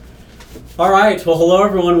All right. Well, hello,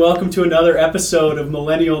 everyone. Welcome to another episode of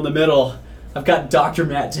Millennial in the Middle. I've got Dr.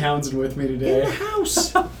 Matt Townsend with me today. In the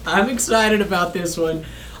house. I'm excited about this one.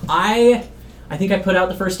 I think I put out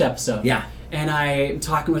the first episode. Yeah. And I'm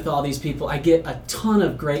talking with all these people. I get a ton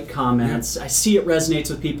of great comments. I see it resonates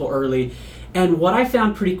with people early. And what I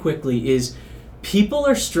found pretty quickly is people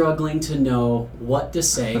are struggling to know what to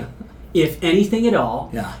say, if anything at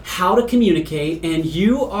all, how to communicate, and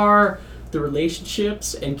you are the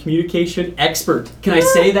relationships and communication expert. Can I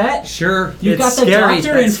say that? Sure. You've got the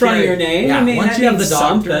doctor in front of your name. Yeah. I mean, Once you have the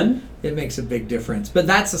doctor, something. it makes a big difference. But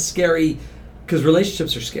that's a scary, because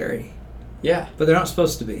relationships are scary. Yeah. But they're not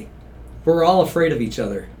supposed to be. We're all afraid of each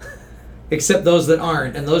other. Except those that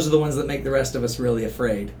aren't, and those are the ones that make the rest of us really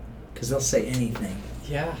afraid. Because they'll say anything.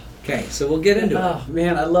 Yeah. Okay, so we'll get into it. Oh,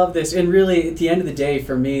 man, I love this. And really, at the end of the day,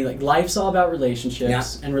 for me, like, life's all about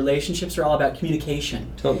relationships, and relationships are all about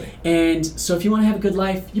communication. Totally. And so if you want to have a good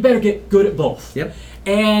life, you better get good at both. Yep.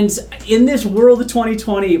 And in this world of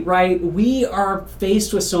 2020, right, we are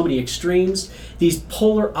faced with so many extremes, these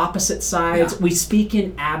polar opposite sides. We speak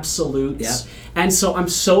in absolutes. And so I'm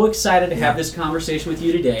so excited to have this conversation with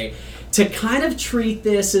you today to kind of treat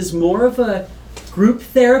this as more of a group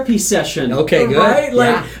therapy session. Okay, good. Right?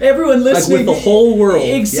 Like, everyone listening. Like with the whole world.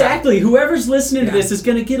 Exactly. Whoever's listening to this is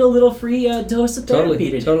going to get a little free dose of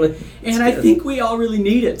therapy today. Totally. And I think we all really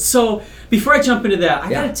need it. So before I jump into that, I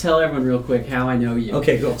got to tell everyone real quick how I know you.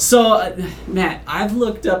 Okay, cool. So, Matt, I've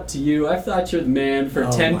looked up to you. I've thought you're the man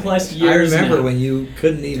for 10 plus years I remember now. when you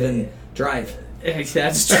couldn't even drive.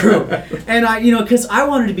 That's true. And because I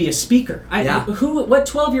wanted to be a speaker. What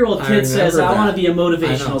 12-year-old kid says, I want to be a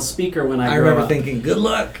motivational speaker when I grow up? I remember thinking, good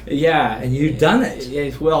luck. Yeah. And you've done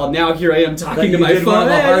it. Well, now here I am talking to my phone. One of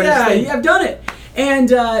the hardest things. I've done it. And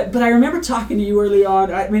but I remember talking to you early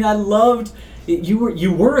on. I mean, I loved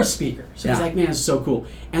you were a speaker. So I was like, man, it's so cool.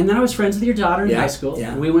 And then I was friends with your daughter in high school.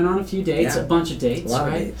 Yeah. We went on a few dates, a bunch of dates, a lot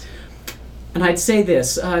right? of dates. And I'd say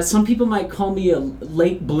this, some people might call me a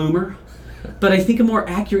late bloomer, but I think a more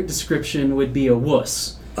accurate description would be a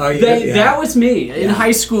wuss. That was me in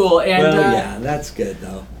high school. And that's good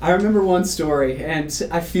though. I remember one story, and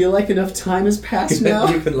I feel like enough time has passed now.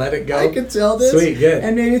 You can let it go. I can tell this. Sweet, good.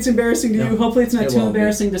 And maybe it's embarrassing to you. Hopefully it's not too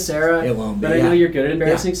embarrassing to Sarah. It won't be. But I know you're good at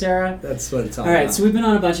embarrassing Sarah. That's what it's all about. All right, so we've been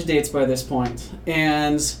on a bunch of dates by this point,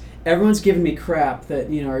 and everyone's giving me crap that, are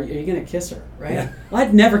you going to kiss her, right? Yeah. Well,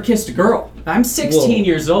 I'd never kissed a girl. I'm 16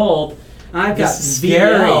 years old. I've got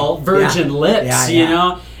VL, virgin lips, you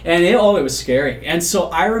know? And it was scary. And so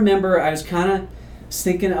I remember I was kind of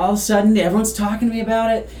thinking, all of a sudden, everyone's talking to me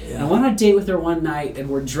about it. Yeah. And I went on a date with her one night, and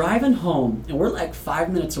we're driving home, and we're like 5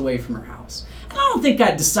 minutes away from her house. And I don't think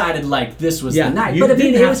I decided, this was the night. But it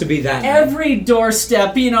didn't have to be that every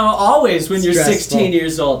doorstep, always when you're 16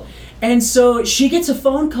 years old. And so she gets a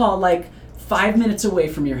phone call, 5 minutes away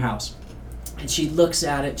from your house. And she looks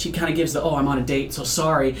at it. She kind of gives I'm on a date, so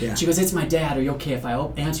sorry. Yeah. She goes, it's my dad. Are you okay if I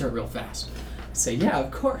answer it real fast? I say, yeah,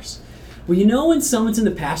 of course. Well, when someone's in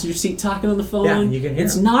the passenger seat talking on the phone, you can hear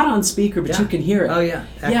it's them. Not on speaker, but you can hear it. Oh, yeah.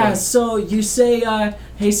 Yeah, so you say,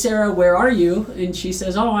 hey, Sarah, where are you? And she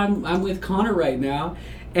says, I'm with Connor right now.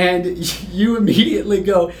 And you immediately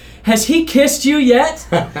go, has he kissed you yet?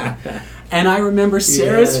 And I remember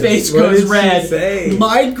Sarah's face goes red.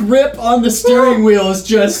 My grip on the steering wheel is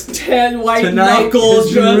just 10 white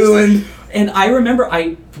knuckles. Ruined. And I remember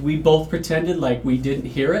we both pretended like we didn't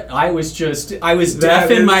hear it. I was deaf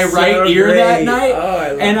in my right ear that night.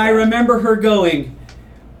 I remember her going,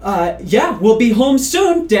 yeah, we'll be home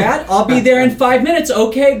soon, Dad. I'll be there in 5 minutes.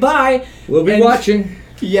 Okay, bye. We'll be watching.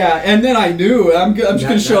 Yeah, and then I knew I'm just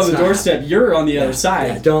going to show on the doorstep. You're on the other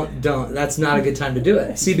side. Yeah, don't. That's not a good time to do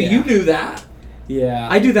it. See, but you do that. Yeah.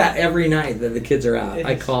 I do that every night that the kids are out.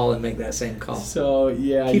 I call and make that same call. So,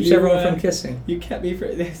 yeah. Keeps everyone from kissing. You kept me for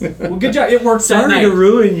this. Well, good job. It worked that night. Sorry to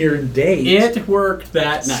ruin your date. It worked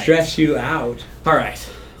that night. Stress you out. All right.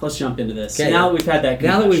 Let's jump into this. Okay. Now that we've had that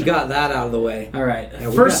confession. Now that we've got that out of the way. All right.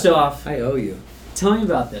 First off. I owe you. Tell me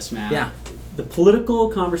about this, Matt. Yeah. The political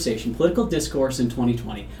conversation, political discourse in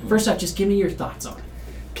 2020. First off, just give me your thoughts on it.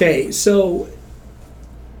 Okay, so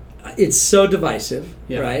it's so divisive,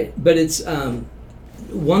 right? But it's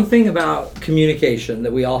one thing about communication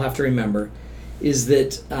that we all have to remember is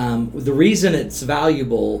that the reason it's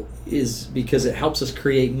valuable is because it helps us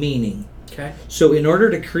create meaning. Okay. So in order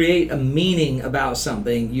to create a meaning about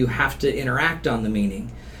something, you have to interact on the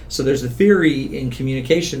meaning. So there's a theory in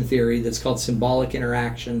communication theory that's called symbolic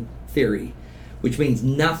interaction theory, which means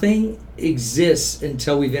nothing exists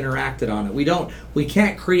until we've interacted on it. We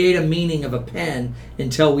can't create a meaning of a pen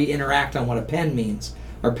until we interact on what a pen means.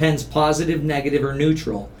 Are pens positive, negative, or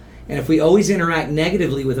neutral? And if we always interact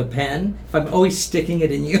negatively with a pen, if I'm always sticking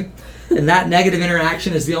it in you, and that negative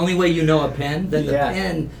interaction is the only way you know a pen, then the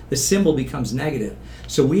pen, the symbol becomes negative.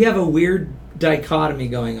 So we have a weird dichotomy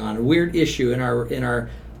going on, a weird issue in our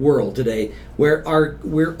world today, where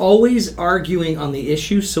we're always arguing on the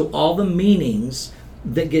issue, so all the meanings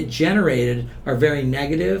that get generated are very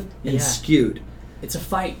negative and skewed. It's a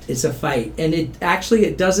fight. It's a fight. And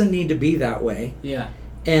it doesn't need to be that way. Yeah.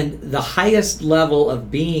 And the highest level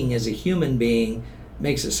of being as a human being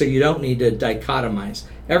makes it so you don't need to dichotomize.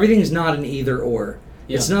 Everything's not an either or.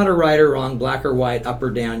 Yeah. It's not a right or wrong, black or white, up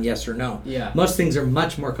or down, yes or no. Yeah. Most things are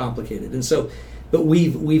much more complicated. And so, but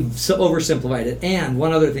we've so oversimplified it. And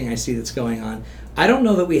one other thing I see that's going on, I don't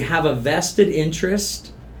know that we have a vested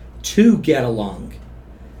interest to get along.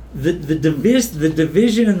 The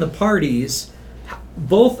division in the parties,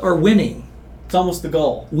 both are winning. It's almost the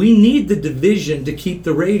goal. We need the division to keep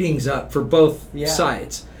the ratings up for both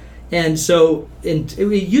sides. And so it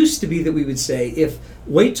used to be that we would say,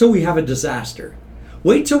 wait till we have a disaster.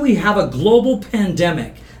 Wait till we have a global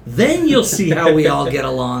pandemic. Then you'll see how we all get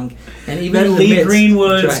along. And even then Lee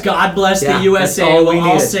Greenwood's God Bless the USA, we'll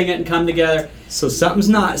all sing it and come together. So something's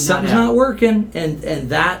not working, and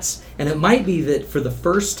it might be that for the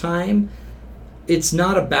first time, it's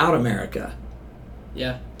not about America.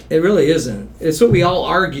 Yeah. It really isn't. It's what we all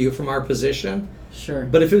argue from our position. Sure.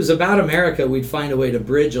 But if it was about America, we'd find a way to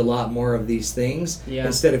bridge a lot more of these things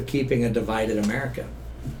instead of keeping a divided America.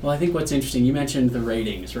 Well, I think what's interesting, you mentioned the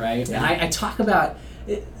ratings, right? Yeah. And I talk about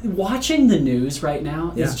watching the news right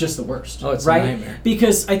now is just the worst. Oh, it's right? a nightmare.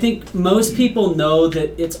 Because I think most people know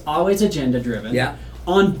that it's always agenda driven. Yeah.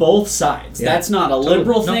 On both sides. Yeah. That's not a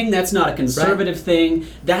liberal thing. That's not a conservative thing.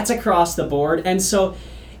 That's across the board. And so,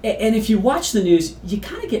 and if you watch the news, you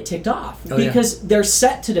kind of get ticked off because they're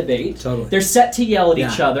set to debate. Totally. They're set to yell at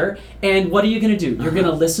each other. And what are you going to do? You're going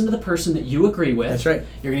to listen to the person that you agree with. That's right.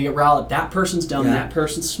 You're going to get riled. That person's dumb. That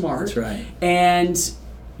person's smart. That's right. And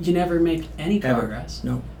you never make any progress.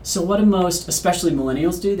 No. So what do most, especially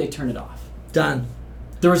millennials, do? They turn it off. Done.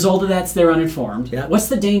 The result of that's they're uninformed. Yeah. What's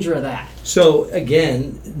the danger of that? So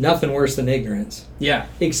again, nothing worse than ignorance. Yeah.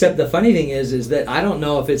 Except the funny thing is that I don't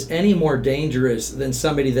know if it's any more dangerous than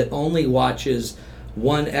somebody that only watches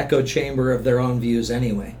one echo chamber of their own views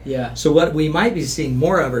anyway. Yeah. So what we might be seeing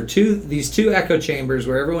more of are these two echo chambers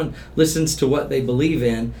where everyone listens to what they believe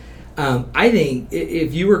in. I think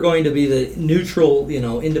if you were going to be the neutral,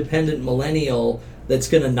 independent millennial that's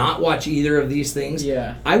going to not watch either of these things,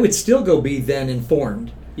 I would still go be then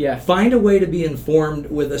informed. Yeah. Find a way to be informed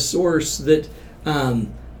with a source that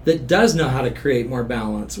does know how to create more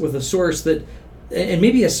balance, with a source that, and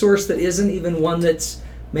maybe a source that isn't even one that's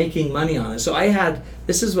making money on it. So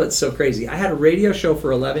this is what's so crazy. I had a radio show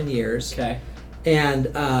for 11 years. Okay.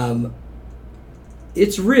 And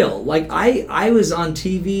it's real. Like I was on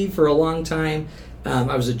TV for a long time.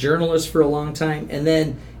 I was a journalist for a long time. And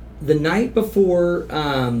then the night before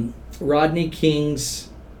Rodney King's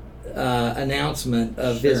announcement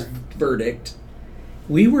of his verdict,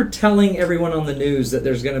 we were telling everyone on the news that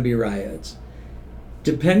there's going to be riots.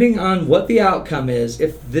 Depending on what the outcome is,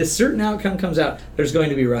 if this certain outcome comes out, there's going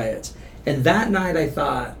to be riots. And that night I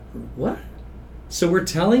thought, what? So we're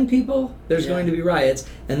telling people there's going to be riots,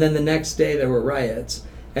 and then the next day there were riots.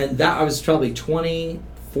 And that I was probably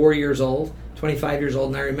 24 years old, 25 years old,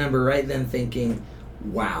 and I remember right then thinking,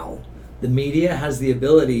 wow, the media has the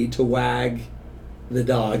ability to wag the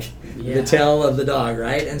dog, the tail of the dog,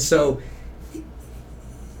 right? And so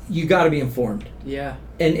you got to be informed. Yeah.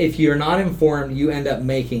 And if you're not informed, you end up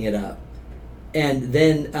making it up. And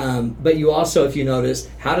then, but you also, if you notice,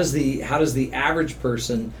 how does the average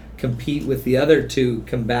person compete with the other two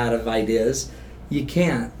combative ideas? You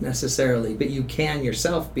can't necessarily, but you can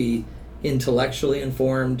yourself be intellectually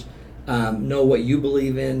informed, know what you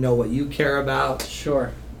believe in, know what you care about.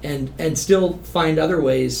 Sure. And still find other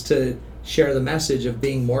ways to share the message of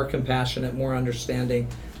being more compassionate, more understanding,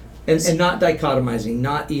 and not dichotomizing,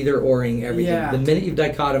 not either-oring everything. Yeah. The minute you've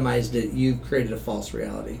dichotomized it, you've created a false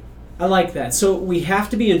reality. I like that. So we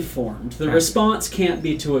have to be informed. The response can't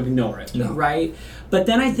be to ignore it, right? But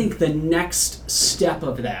then I think the next step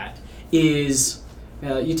of that is,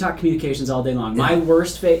 you talk communications all day long. My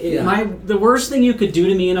worst, the worst thing you could do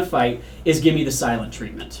to me in a fight is give me the silent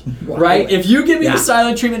treatment, right? If you give me the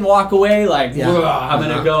silent treatment and walk away, like, I'm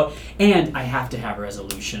going to go, and I have to have a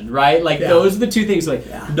resolution, right? Like, those are the two things. Like,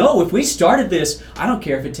 no, if we started this, I don't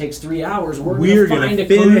care if it takes 3 hours, we're going to find a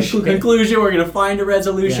conclusion, we're going to find a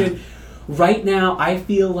resolution. Yeah. Right now, I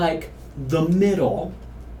feel like the middle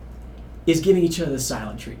is giving each other the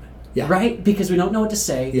silent treatment. Right? Because we don't know what to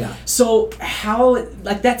say. Yeah. So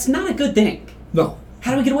that's not a good thing. No.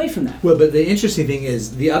 How do we get away from that? Well, but the interesting thing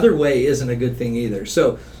is the other way isn't a good thing either.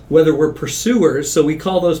 So whether we're pursuers, so we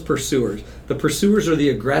call those pursuers. The pursuers are the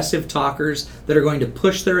aggressive talkers that are going to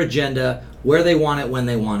push their agenda where they want it, when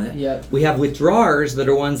they want it. Yep. We have withdrawers that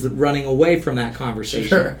are ones that running away from that conversation.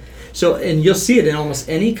 Sure. So, and you'll see it in almost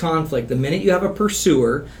any conflict. The minute you have a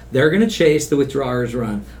pursuer, they're going to chase, the withdrawers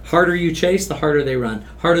run. Harder you chase, the harder they run.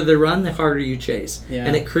 Harder they run, the harder you chase. Yeah.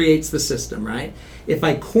 And it creates the system, right? If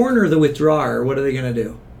I corner the withdrawer, what are they going to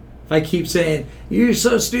do? If I keep saying, you're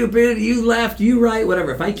so stupid, you left, you right,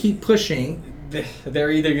 whatever. If I keep pushing,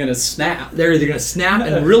 they're either going to snap. They're either going to snap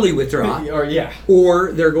and really withdraw.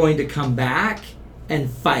 Or they're going to come back and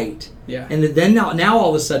fight. Yeah. And then now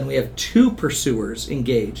all of a sudden we have two pursuers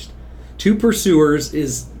engaged. Two pursuers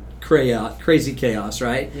is crazy chaos,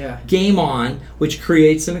 right? Yeah. Game on, which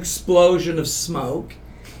creates an explosion of smoke.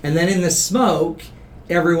 And then in the smoke,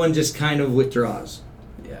 everyone just kind of withdraws.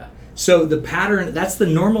 Yeah. So the pattern, that's the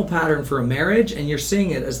normal pattern for a marriage, and you're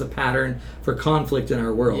seeing it as the pattern for conflict in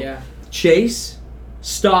our world. Yeah. Chase,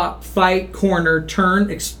 stop, fight, corner,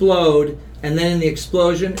 turn, explode, and then in the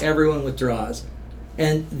explosion, everyone withdraws.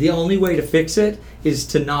 And the only way to fix it is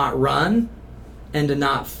to not run and to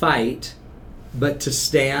not fight, but to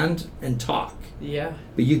stand and talk. Yeah.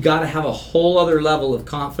 But you got to have a whole other level of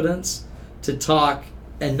confidence to talk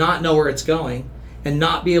and not know where it's going and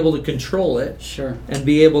not be able to control it. Sure. And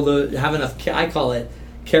be able to have enough, I call it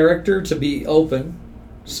character, to be open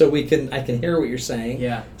so I can hear what you're saying.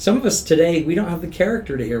 Yeah. Some of us today, we don't have the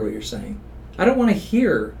character to hear what you're saying. I don't want to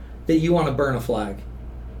hear that you want to burn a flag.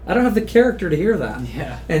 I don't have the character to hear that.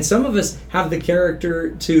 Yeah. And some of us have the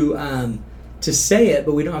character to say it,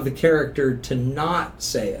 but we don't have the character to not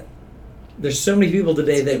say it. There's so many people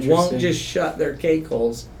today that won't just shut their cake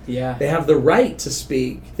holes. Yeah. They have the right to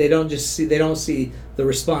speak. They don't see the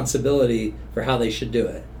responsibility for how they should do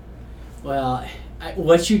it. Well,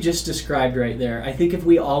 what you just described right there, I think if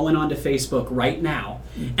we all went onto Facebook right now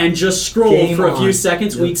and just scrolled for a few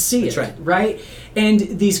seconds, we'd see it. That's right? And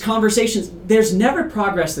these conversations, there's never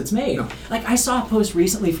progress that's made. No. Like I saw a post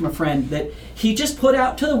recently from a friend that he just put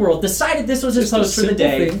out to the world, decided this was his post for the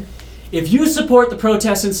day. Thing. If you support the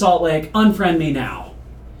protests in Salt Lake, unfriend me now.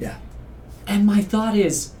 Yeah. And my thought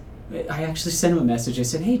is, I actually sent him a message. I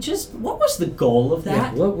said, hey, just what was the goal of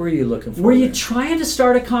that? Yeah, what were you looking for? Were you trying to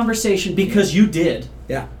start a conversation because you did?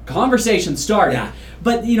 Yeah. Conversation started. Yeah.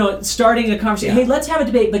 But, starting a conversation, hey, let's have a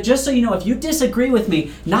debate. But just so you know, if you disagree with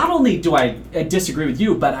me, not only do I disagree with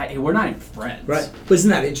you, but we're not even friends. Right. But isn't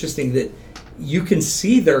that interesting that you can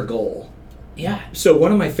see their goal? Yeah. So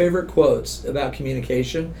one of my favorite quotes about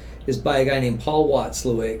communication is by a guy named Paul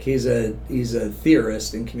Watzlawick. He's a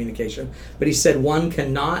theorist in communication, but he said one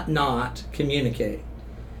cannot not communicate.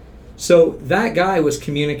 So that guy was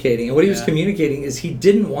communicating, and what he was communicating is he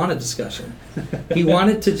didn't want a discussion. He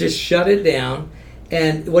wanted to just shut it down,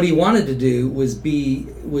 and what he wanted to do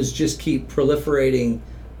was just keep proliferating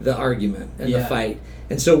the argument and the fight.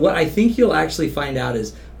 And so what I think you'll actually find out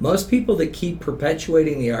is most people that keep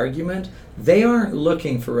perpetuating the argument, they aren't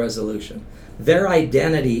looking for resolution. Their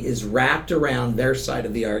identity is wrapped around their side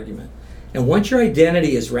of the argument. And once your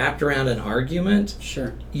identity is wrapped around an argument,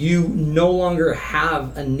 sure, you no longer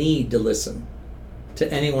have a need to listen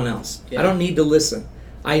to anyone else. Yeah. I don't need to listen.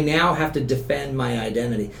 I now have to defend my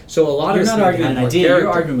identity. So a lot you're of us not arguing an idea. You're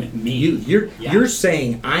arguing with me. You're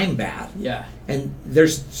saying I'm bad. Yeah. And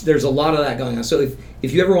there's a lot of that going on. So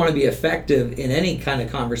if you ever want to be effective in any kind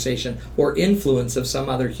of conversation or influence of some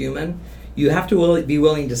other human, you have to be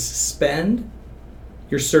willing to suspend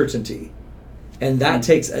your certainty. And that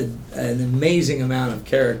takes an amazing amount of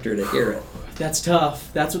character to hear it. That's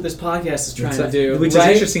tough. That's what this podcast is trying to do. Which is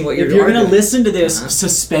interesting what you're doing. If you're going to listen to this,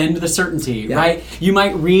 suspend the certainty, right? You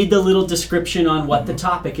might read the little description on what the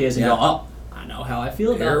topic is and go, oh, I know how I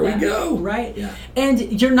feel about that. Here we go. Right? Yeah.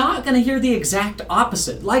 And you're not going to hear the exact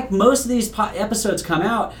opposite. Like most of these episodes come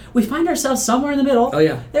out, we find ourselves somewhere in the middle. Oh,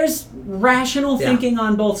 yeah. There's rational thinking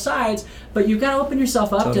on both sides, but you've got to open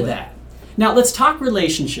yourself up to that. Now, let's talk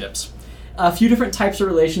relationships. A few different types of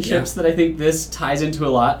relationships that I think this ties into a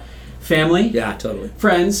lot. Family. Yeah, totally.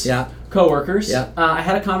 Friends. Yeah. Coworkers. Yeah. I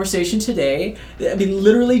had a conversation today. I mean,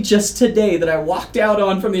 literally just today that I walked out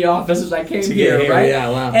on from the office as I came here, right? Yeah,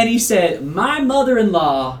 wow. And he said, my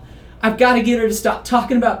mother-in-law, I've got to get her to stop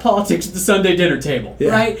talking about politics at the Sunday dinner table,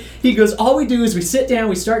 right? He goes, all we do is we sit down,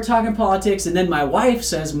 we start talking politics, and then my wife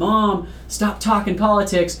says, Mom, stop talking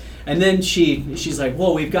politics. And then she's like,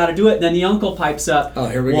 well, we've got to do it. And then the uncle pipes up. Oh,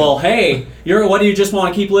 here we go. Well, hey, what do you just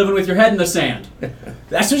want to keep living with your head in the sand?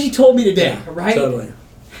 That's what she told me today, right? Totally.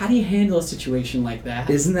 how do you handle a situation like that?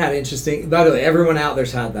 Isn't that interesting? By the way, everyone out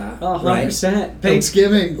there's had that. 100%. Right?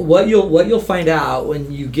 Thanksgiving. What you'll find out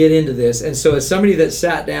when you get into this, and so as somebody that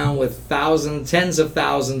sat down with tens of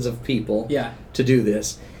thousands of people to do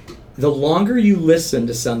this, the longer you listen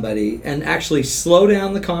to somebody and actually slow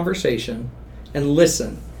down the conversation and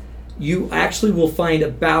listen, you actually will find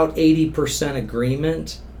about 80%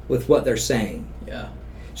 agreement with what they're saying. Yeah.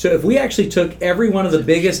 So if we actually took every one of the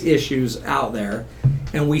biggest issues out there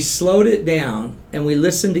and we slowed it down and we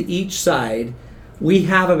listened to each side, we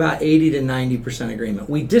have about 80 to 90% agreement.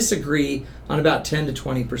 We disagree on about 10 to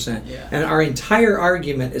 20%. Yeah. And our entire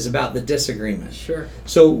argument is about the disagreement. Sure.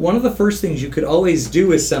 So one of the first things you could always do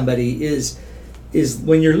with somebody is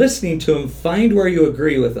when you're listening to them, find where you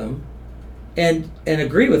agree with them and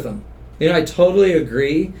agree with them. You know, I totally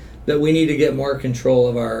agree that we need to get more control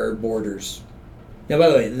of our borders. Now, by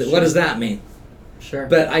the way, what does that mean? Sure.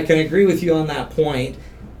 But I can agree with you on that point.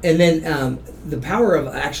 And then the power of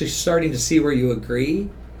actually starting to see where you agree.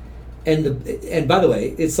 And by the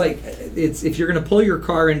way, it's if you're going to pull your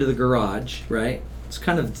car into the garage, right? It's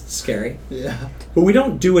kind of scary. Yeah. But we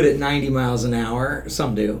don't do it at 90 miles an hour.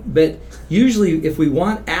 Some do. But usually if we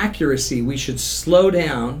want accuracy, we should slow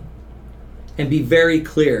down and be very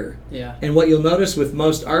clear. Yeah. And what you'll notice with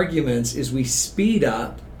most arguments is we speed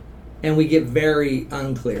up and we get very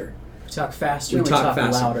unclear. We talk faster and we talk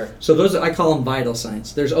louder. So those, I call them vital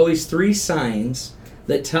signs. There's always 3 signs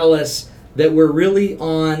that tell us that we're really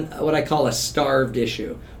on what I call a starved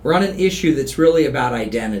issue. We're on an issue that's really about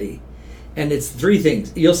identity. And it's 3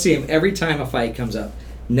 things. You'll see them every time a fight comes up.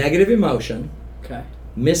 Negative emotion, Okay.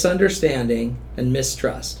 misunderstanding, and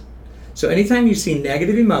mistrust. So anytime you see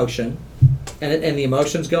negative emotion, and the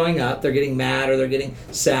emotion's going up, they're getting mad or they're getting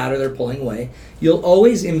sad or they're pulling away, you'll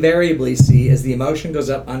always invariably see as the emotion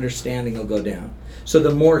goes up, understanding will go down. So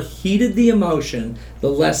the more heated the emotion,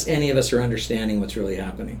 the less any of us are understanding what's really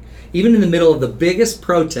happening. Even in the middle of the biggest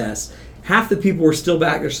protests, half the people were still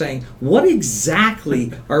back there saying, what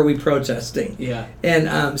exactly are we protesting? Yeah.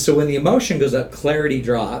 And so when the emotion goes up, clarity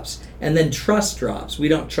drops, and then trust drops. We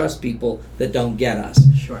don't trust people that don't get us.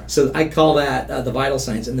 Sure. So I call that the vital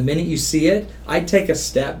signs. And the minute you see it, I'd take a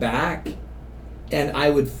step back, and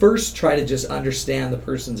I would first try to just understand the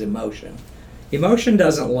person's emotion. Emotion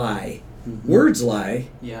doesn't lie. Mm-hmm. Words lie.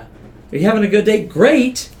 Yeah. Are you having a good day?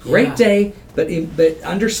 Great Yeah. day. But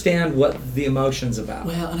understand what the emotion's about.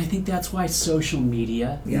 Well, and I think that's why social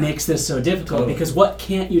media Yeah. makes this so difficult. Totally. Because what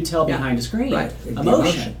can't you tell behind a screen? Right. The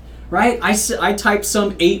Emotion. Right? I type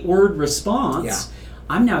some 8-word response. Yeah.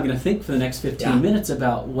 I'm now going to think for the next 15 minutes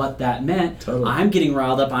about what that meant. Totally. I'm getting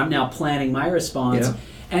riled up. I'm now planning my response. Yeah.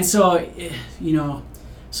 And so,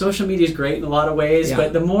 social media is great in a lot of ways,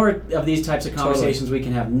 but the more of these types of conversations we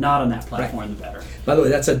can have not on that platform, the better. By the way,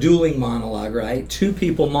 that's a dueling monologue, right? 2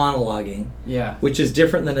 people monologuing, Yeah. which is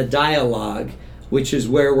different than a dialogue, which is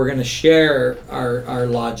where we're going to share our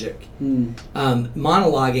logic.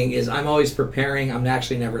 Monologuing is I'm always preparing, I'm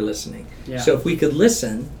actually never listening. Yeah. So if we could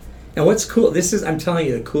listen, and what's cool, I'm telling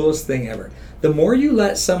you, the coolest thing ever. The more you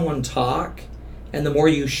let someone talk, and the more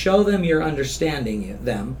you show them you're understanding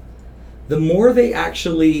them, the more they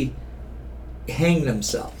actually hang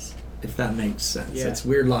themselves, if that makes sense. Yeah. It's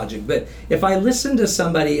weird logic. But if I listen to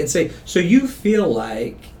somebody and say, so you feel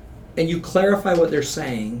like, and you clarify what they're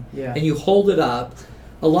saying, Yeah. and you hold it up,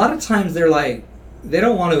 a lot of times they're like, they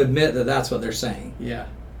don't want to admit that that's what they're saying. Yeah.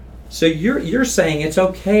 So you're saying it's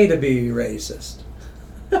okay to be racist.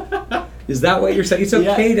 Is that what you're saying? It's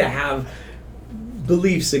okay to have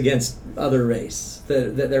beliefs against other race,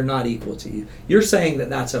 that they're not equal to you. You're saying that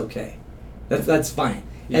that's okay. That's fine.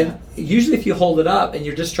 Yeah. And usually if you hold it up and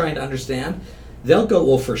you're just trying to understand, they'll go,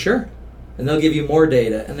 well, for sure. And they'll give you more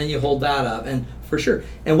data, and then you hold that up, and for sure.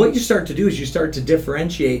 And what you start to do is you start to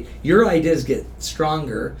differentiate. Your ideas get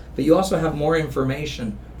stronger, but you also have more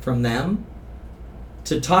information from them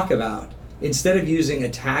to talk about. Instead of using a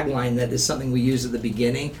tagline that is something we use at the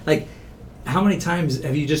beginning, like how many times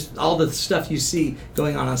have you just, all the stuff you see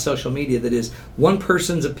going on social media that is one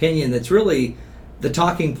person's opinion that's really the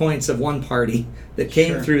talking points of one party that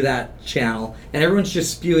came through that channel, and everyone's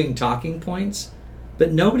just spewing talking points,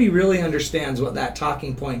 but nobody really understands what that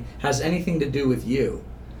talking point has anything to do with you.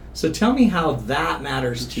 So tell me how that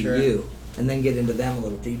matters to you, and then get into them a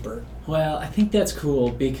little deeper. Well, I think that's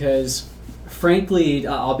cool because, frankly,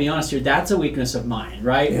 I'll be honest here, that's a weakness of mine,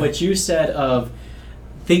 right? Yeah. What you said of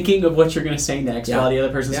thinking of what you're going to say next while the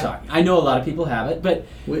other person's talking. I know a lot of people have it, but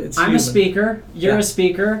I'm a speaker, you're a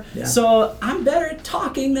speaker, so I'm better at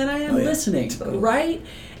talking than I am listening, right?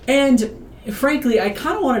 And frankly, I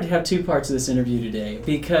kind of wanted to have 2 parts of this interview today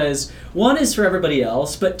because one is for everybody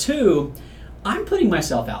else, but 2, I'm putting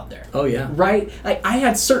myself out there. Oh, yeah. Right? Like, I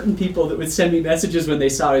had certain people that would send me messages when they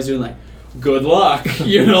saw what I was doing, like, good luck.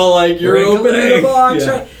 You know, like, you're opening the box,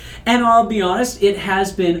 right? And I'll be honest, it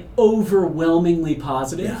has been overwhelmingly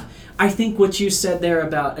positive. Yeah. I think what you said there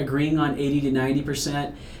about agreeing on 80 to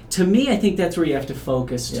 90%, to me, I think that's where you have to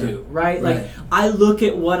focus too, right? Like, I look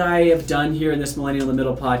at what I have done here in this Millennial in the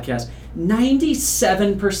Middle podcast,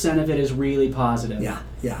 97% of it is really positive. Yeah,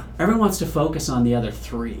 yeah. Everyone wants to focus on the other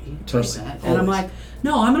 3%. Totally. And I'm like,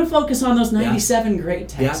 no, I'm going to focus on those 97 great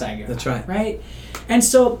texts I got. That's right. Right? And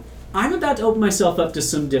so I'm about to open myself up to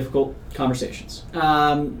some difficult conversations.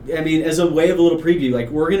 I mean, as a way of a little preview, like,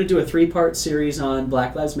 we're going to do a 3-part series on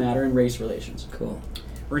Black Lives Matter and race relations. Cool.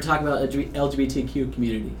 We're going to talk about LGBTQ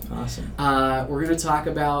community. Awesome. We're going to talk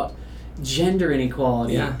about gender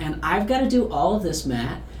inequality. Yeah. And I've got to do all of this,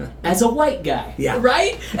 Matt, as a white guy. Yeah.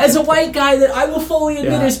 Right? As a white guy that I will fully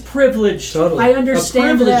admit is privileged. Totally. I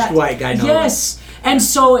understand a that. privileged white guy. Yes. And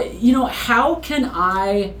so, you know, how can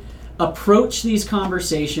I approach these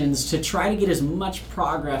conversations to try to get as much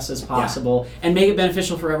progress as possible and make it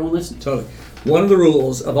beneficial for everyone listening? Totally. One of the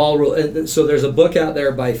rules of all rules, so there's a book out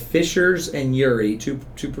there by Fishers and Urey,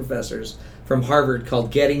 two professors from Harvard,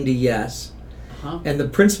 called Getting to Yes. And the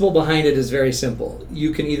principle behind it is very simple.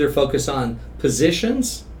 You can either focus on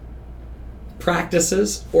positions,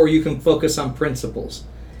 practices, or you can focus on principles.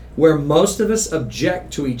 Where most of us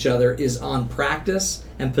object to each other is on practice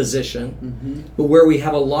and position, but where we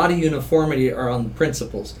have a lot of uniformity are on the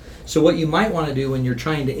principles. So what you might want to do when you're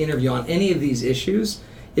trying to interview on any of these issues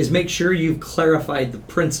is make sure you've clarified the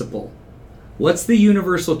principle. What's the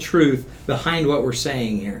universal truth behind what we're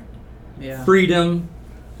saying here? Yeah. Freedom,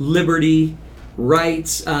 liberty,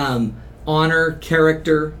 rights, honor,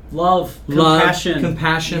 character, love,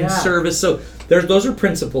 compassion, service. So those are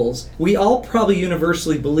principles. We all probably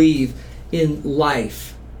universally believe in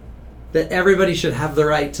life, that everybody should have the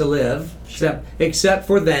right to live, except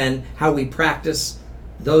for then how we practice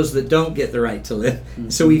those that don't get the right to live.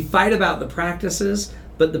 So we fight about the practices,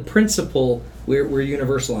 but the principle we're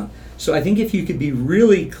universal on. So I think if you could be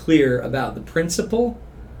really clear about the principle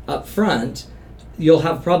up front, you'll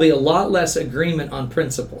have probably a lot less agreement on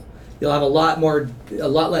principle. You'll have a lot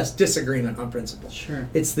less disagreement on principle. Sure.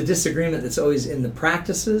 It's the disagreement that's always in the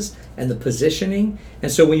practices and the positioning.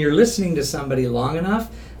 And so when you're listening to somebody long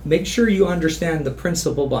enough, make sure you understand the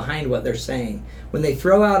principle behind what they're saying. When they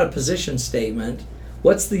throw out a position statement,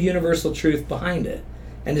 what's the universal truth behind it?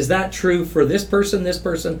 And is that true for this person, this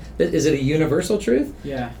person? Is it a universal truth?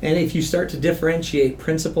 Yeah. And if you start to differentiate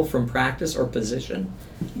principle from practice or position,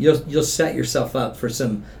 you'll set yourself up for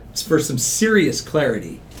some serious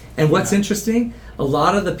clarity. And what's interesting, a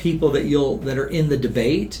lot of the people that are in the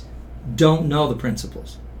debate don't know the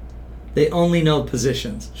principles. They only know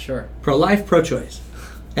positions. Sure. Pro-life, pro-choice.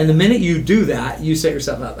 And the minute you do that, you set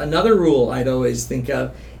yourself up. Another rule I'd always think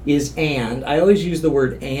of is and. I always use the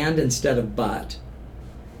word and instead of but.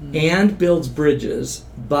 And builds bridges,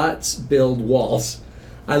 buts build walls.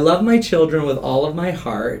 I love my children with all of my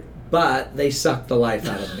heart, but they suck the life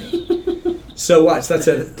out of me. So watch, that's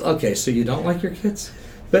it. Okay, so you don't like your kids?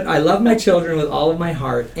 But I love my children with all of my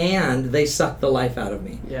heart, and they suck the life out of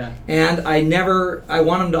me. Yeah. And I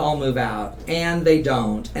want them to all move out, and they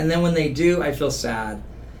don't. And then when they do, I feel sad.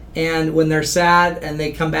 And when they're sad and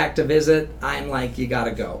they come back to visit, I'm like, you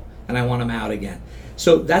gotta go. And I want them out again.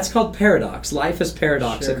 So that's called paradox. Life is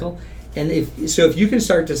paradoxical. Sure. And if you can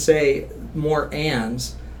start to say more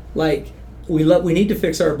ands, like we need to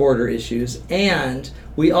fix our border issues, and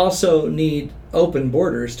we also need open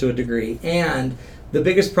borders to a degree, and the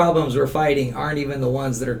biggest problems we're fighting aren't even the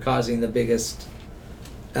ones that are causing the biggest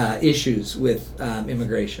issues with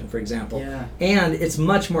immigration, for example. Yeah. And it's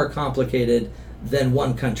much more complicated than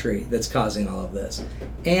one country that's causing all of this.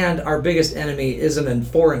 And our biggest enemy isn't a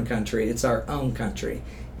foreign country, it's our own country.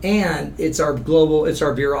 And it's our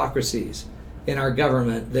bureaucracies in our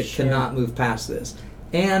government that cannot move past this.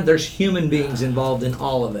 And there's human beings involved in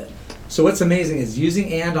all of it. So what's amazing is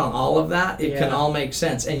using and on all of that, it can all make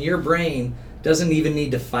sense. And your brain doesn't even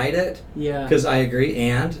need to fight it. Yeah. Because I agree,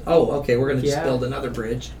 and, okay, we're going to just build another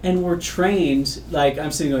bridge. And we're trained, like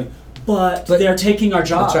I'm sitting going, but they're taking our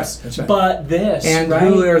jobs. That's right. But this, and right?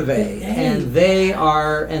 who are they? And they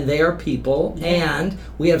are people, and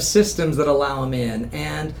we have systems that allow them in,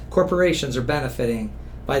 and corporations are benefiting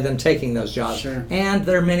by them taking those jobs. Sure. And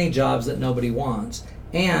there are many jobs that nobody wants.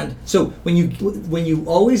 And so when you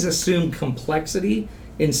always assume complexity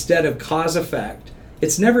instead of cause effect,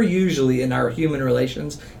 it's never usually in our human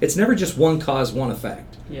relations, it's never just one cause, one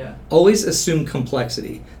effect. Yeah. Always assume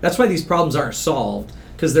complexity. That's why these problems aren't solved,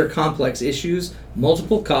 because they're complex issues,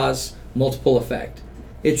 multiple cause, multiple effect.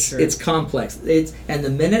 It's complex. And the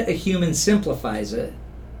minute a human simplifies it,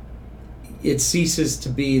 it ceases to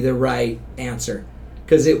be the right answer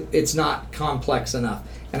because it's not complex enough.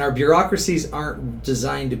 And our bureaucracies aren't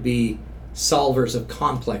designed to be solvers of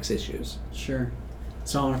complex issues. Sure.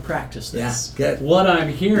 So I want to practice this. Yeah, good. What I'm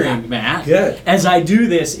hearing, Matt, good. as I do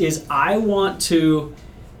this is I want to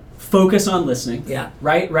focus on listening. Yeah.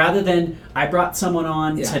 Right? Rather than I brought someone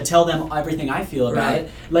on to tell them everything I feel about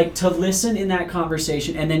it. Like to listen in that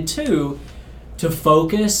conversation, and then two, to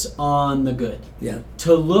focus on the good. Yeah.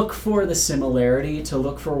 To look for the similarity, to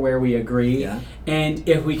look for where we agree. Yeah. And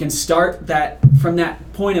if we can start that from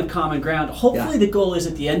that point of common ground, hopefully the goal is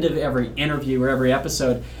at the end of every interview or every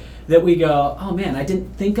episode that we go, oh man, I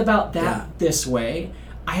didn't think about that this way.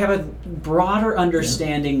 I have a broader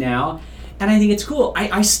understanding now, and I think it's cool.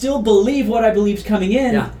 I still believe what I believed coming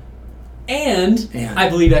in, and I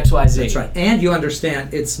believe X, Y, Z. That's right. And you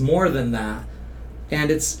understand it's more than that, and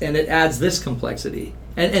it adds this complexity,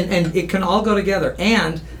 and it can all go together.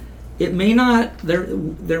 And it may not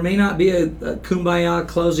there may not be a kumbaya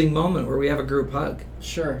closing moment where we have a group hug.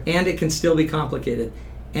 Sure. And it can still be complicated.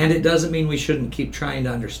 And it doesn't mean we shouldn't keep trying to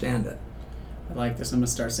understand it. I like this. I'm going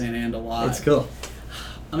to start saying and a lot. It's cool.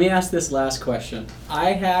 Let me ask this last question.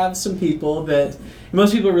 I have some people that,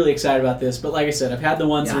 most people are really excited about this, but like I said, I've had the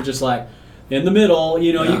ones that are just like, in the middle,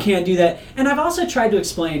 you can't do that. And I've also tried to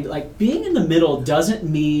explain, like, being in the middle doesn't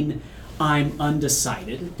mean I'm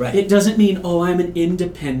undecided. Right. It doesn't mean, I'm an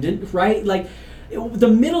independent, right? Like, the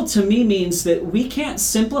middle to me means that we can't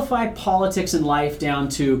simplify politics and life down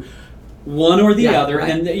to one or the other,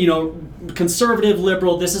 and conservative,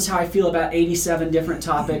 liberal, this is how I feel about 87 different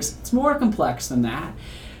topics. It's more complex than that.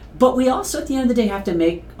 But we also, at the end of the day, have to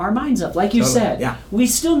make our minds up. Like you said, we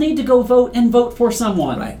still need to go vote and vote for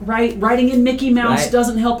someone, right? Writing in Mickey Mouse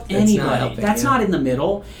doesn't help anybody. That's not in the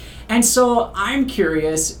middle. And so I'm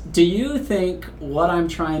curious, do you think what I'm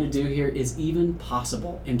trying to do here is even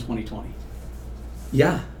possible in 2020?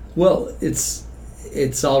 Yeah. Well, it's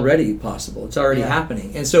already possible. It's already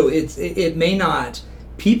happening. And so it may not.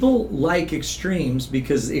 People like extremes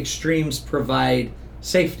because extremes provide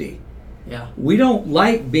safety. Yeah. We don't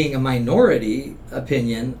like being a minority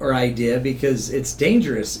opinion or idea because it's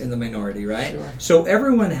dangerous in the minority, right? Sure. So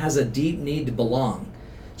everyone has a deep need to belong.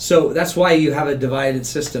 So that's why you have a divided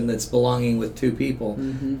system that's belonging with two people.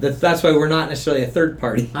 Mm-hmm. That's why we're not necessarily a third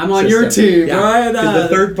party. I'm on your team, right? Because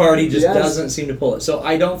the third party just doesn't seem to pull it. So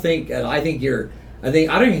I don't even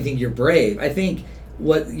think you're brave. I think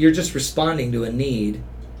what you're just responding to a need.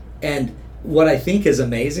 And what I think is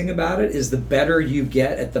amazing about it is the better you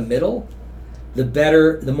get at the middle,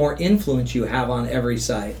 the more influence you have on every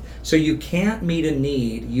side. So you can't meet a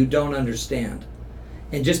need you don't understand.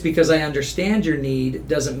 And just because I understand your need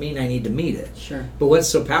doesn't mean I need to meet it. Sure. But what's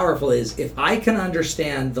so powerful is if I can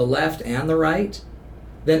understand the left and the right,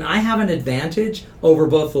 then I have an advantage over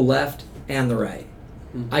both the left and the right.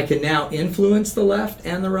 Mm-hmm. I can now influence the left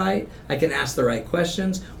and the right. I can ask the right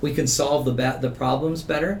questions. We can solve the problems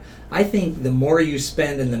better. I think the more you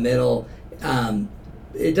spend in the middle,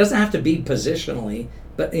 it doesn't have to be positionally,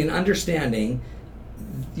 but in understanding,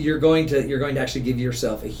 you're going to actually give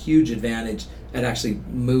yourself a huge advantage at actually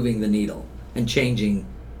moving the needle and changing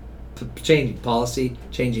policy,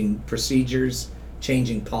 changing procedures,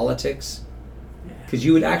 changing politics. Because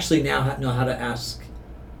you would actually now know how to ask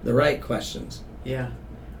the right questions. Yeah.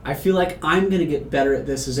 I feel like I'm going to get better at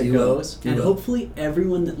this as it goes. And hopefully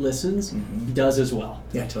everyone that listens does as well.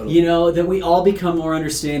 Yeah, totally. That we all become more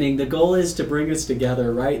understanding. The goal is to bring us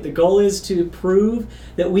together, right? The goal is to prove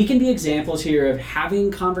that we can be examples here of having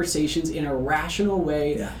conversations in a rational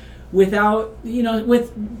way without,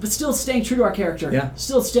 but still staying true to our character.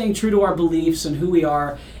 Still staying true to our beliefs and who we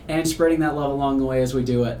are and spreading that love along the way as we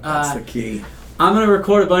do it. That's the key. I'm going to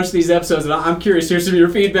record a bunch of these episodes, and I'm curious to hear some of your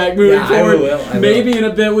feedback moving forward. I will. Maybe in a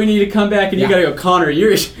bit we need to come back and you got to go, Connor,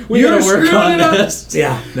 we got to work on this.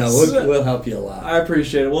 Yeah, no, we'll help you a lot. I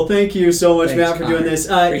appreciate it. Well, thank you so much, Matt, for doing this.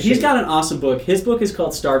 He's got an awesome book. His book is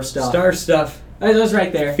called Starve Stuff. Starve Stuff. That was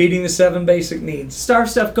right there. Feeding the 7 Basic Needs. Starve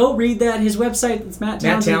Stuff. Go read that. His website is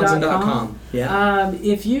matttownsend.com. Yeah.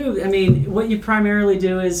 What you primarily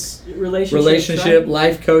do is relationship,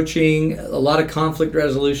 life coaching, a lot of conflict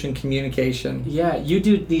resolution, communication. Yeah, you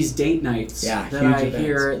do these date nights that I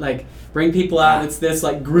hear, like bring people out. It's this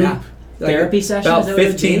like group therapy session. About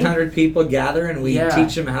 1,500 people gather, and we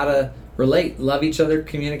teach them how to relate, love each other,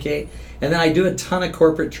 communicate. And then I do a ton of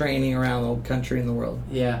corporate training around the country and the world.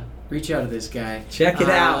 Yeah. Reach out to this guy. Check it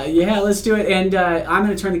out. Yeah, let's do it. And I'm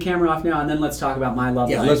going to turn the camera off now, and then let's talk about my love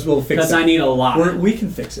life. We'll fix it. Because I need a lot. We can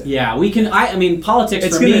fix it. Yeah, we can.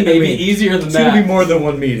 Politics for me may be easier than that. It's going to be more than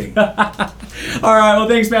one meeting. All right, well,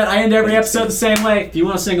 thanks, Matt. I end every episode the same way. If you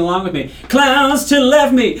want to sing along with me. Clowns to the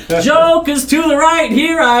left me, jokers to the right.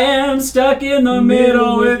 Here I am, stuck in the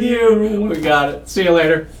middle with you. We got it. See you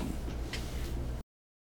later.